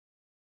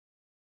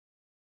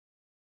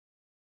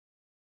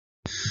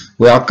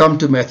Welcome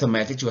to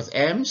Mathematics with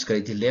M's,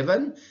 grade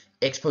 11,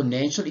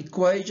 exponential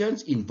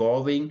equations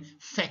involving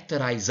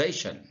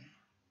factorization.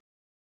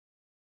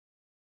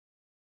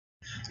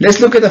 Let's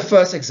look at the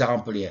first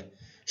example here.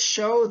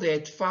 Show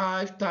that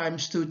 5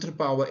 times 2 to the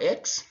power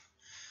x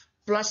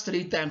plus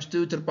 3 times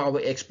 2 to the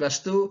power x plus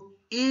 2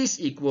 is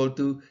equal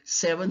to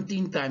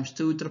 17 times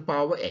 2 to the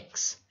power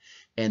x.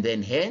 And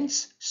then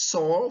hence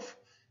solve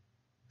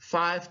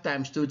 5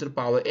 times 2 to the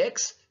power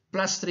x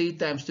plus 3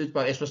 times 2 to the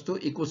power x plus 2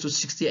 equals to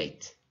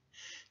 68.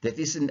 That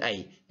is in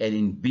A. And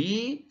in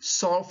B,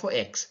 solve for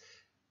x.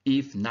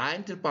 If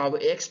 9 to the power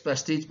x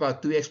plus 3 to the power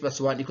 2x plus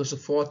 1 equals to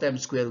 4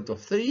 times square root of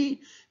 3.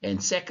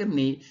 And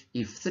secondly,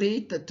 if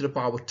 3 to the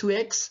power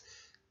 2x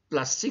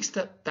plus 6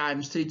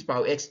 times 3 to the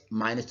power x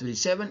minus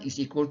 27 is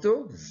equal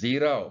to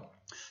 0.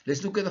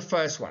 Let's look at the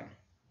first one.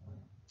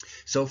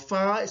 So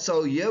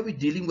here we're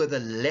dealing with the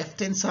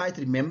left-hand side.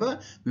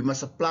 Remember, we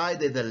must apply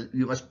that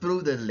we must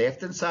prove that the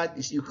left-hand side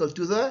is equal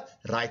to the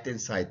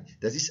right-hand side.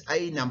 This is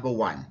A number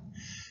 1.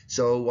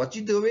 So what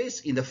you do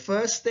is, in the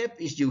first step,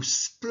 is you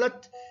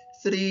split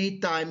 3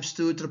 times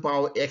 2 to the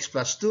power x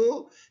plus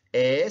 2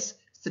 as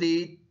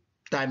 3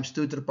 times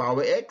 2 to the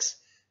power x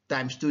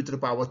times 2 to the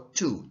power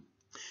 2.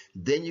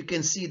 Then you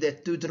can see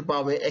that 2 to the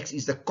power x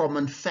is the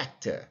common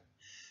factor.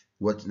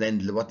 What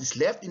is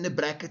left in the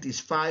bracket is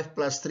 5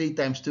 plus 3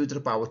 times 2 to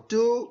the power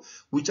 2,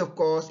 which of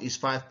course is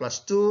 5 plus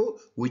 2,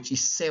 which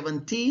is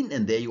 17,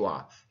 and there you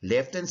are.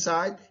 Left-hand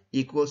side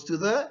equals to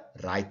the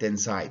right-hand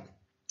side.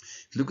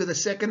 Look at the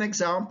second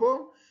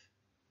example.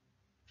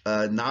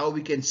 Now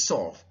we can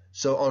solve.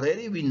 So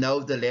already we know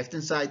the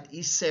left-hand side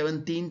is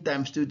 17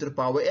 times 2 to the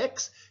power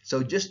x.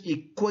 So just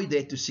equate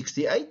that to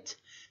 68.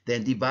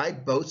 Then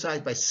divide both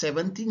sides by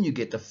 17. You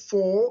get a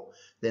 4.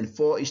 Then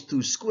 4 is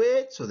 2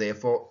 squared. So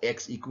therefore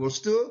x equals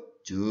to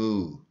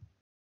 2.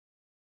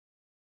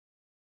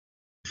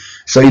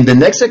 So in the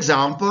next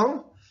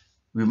example,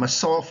 we must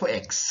solve for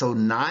x. So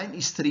 9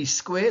 is 3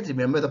 squared.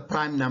 Remember the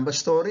prime number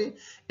story.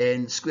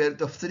 And square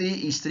root of 3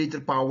 is 3 to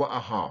the power a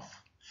half.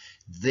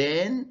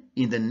 Then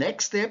in the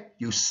next step,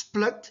 you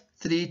split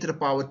 3 to the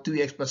power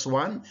 2x plus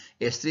 1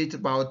 as 3 to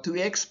the power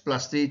 2x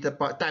plus 3 to the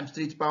power, times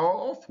 3 to the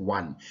power of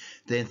 1.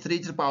 Then 3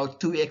 to the power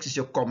 2x is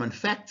your common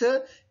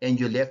factor. And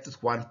you're left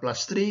with 1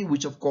 plus 3,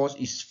 which of course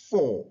is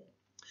 4.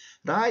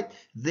 Right?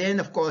 Then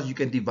of course you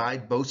can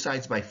divide both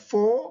sides by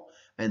 4.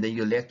 And then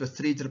you're left with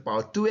 3 to the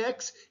power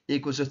 2x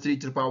equals to 3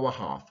 to the power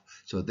half.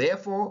 So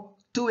therefore,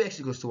 2x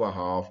equals to a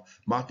half.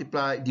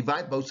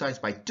 Divide both sides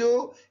by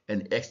 2,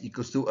 and x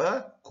equals to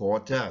a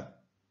quarter.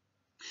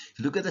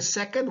 Look at the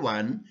second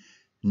one.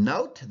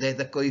 Note that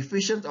the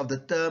coefficients of the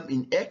term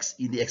in x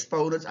in the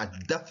exponents are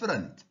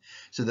different.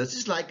 So this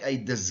is like a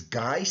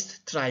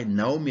disguised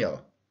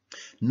trinomial.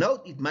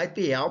 Note, it might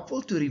be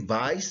helpful to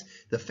revise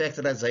the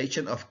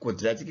factorization of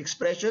quadratic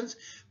expressions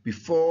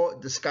before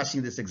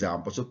discussing this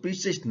example. So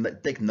please just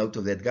take note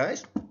of that,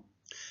 guys.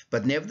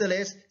 But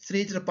nevertheless,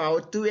 3 to the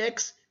power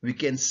 2x, we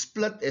can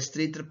split as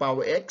 3 to the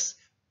power x,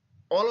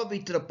 all of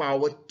it to the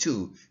power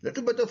 2. A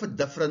little bit of a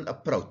different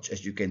approach,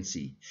 as you can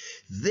see.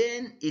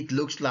 Then it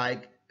looks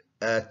like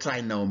a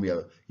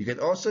trinomial. You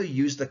can also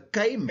use the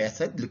K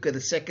method. Look at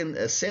the second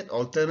set.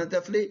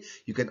 Alternatively,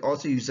 you can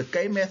also use the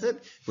K method,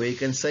 where you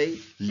can say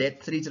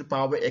let 3 to the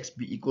power x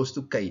be equals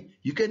to k.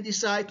 You can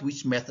decide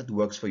which method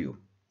works for you.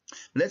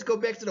 Let's go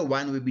back to the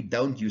one where we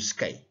don't use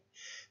k.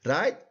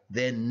 Right?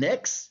 Then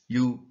next,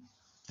 you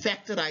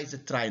factorize the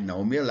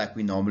trinomial like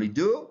we normally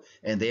do,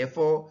 and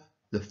therefore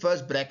the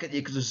first bracket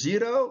equals to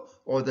 0,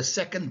 or the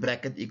second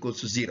bracket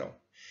equals to 0.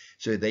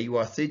 So there you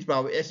are, 3 to the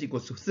power s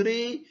equals to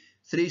 3.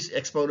 3's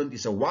exponent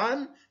is a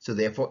 1, so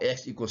therefore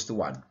x equals to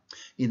 1.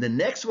 In the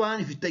next one,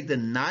 if you take the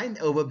 9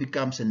 over,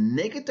 becomes a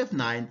negative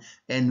 9,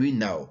 and we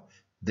know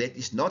that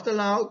is not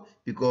allowed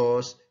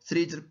because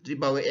 3 to the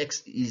power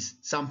x is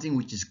something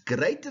which is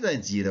greater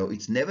than 0.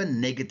 It's never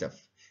negative.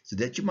 So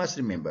that you must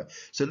remember.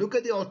 So look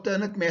at the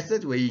alternate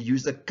method where you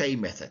use the K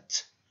method.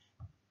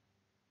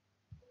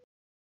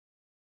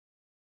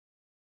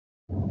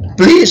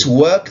 Please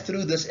work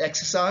through this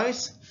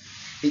exercise.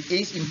 It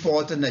is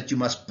important that you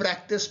must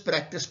practice,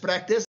 practice,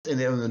 practice. And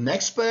then on the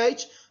next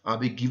page, I'll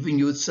be giving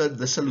you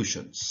the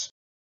solutions.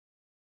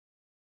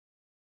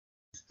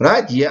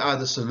 Right, here are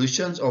the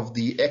solutions of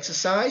the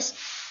exercise.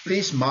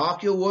 Please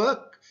mark your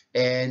work,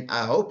 and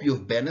I hope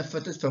you've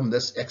benefited from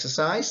this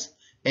exercise.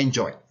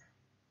 Enjoy.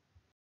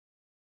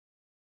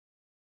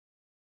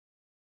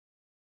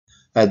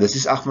 This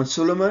is Ahmed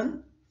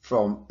Suleiman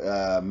from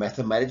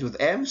Mathematics with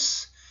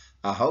M's.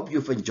 I hope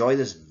you've enjoyed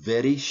this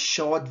very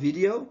short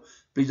video.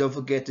 Please don't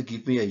forget to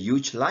give me a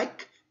huge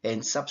like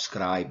and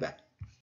subscribe.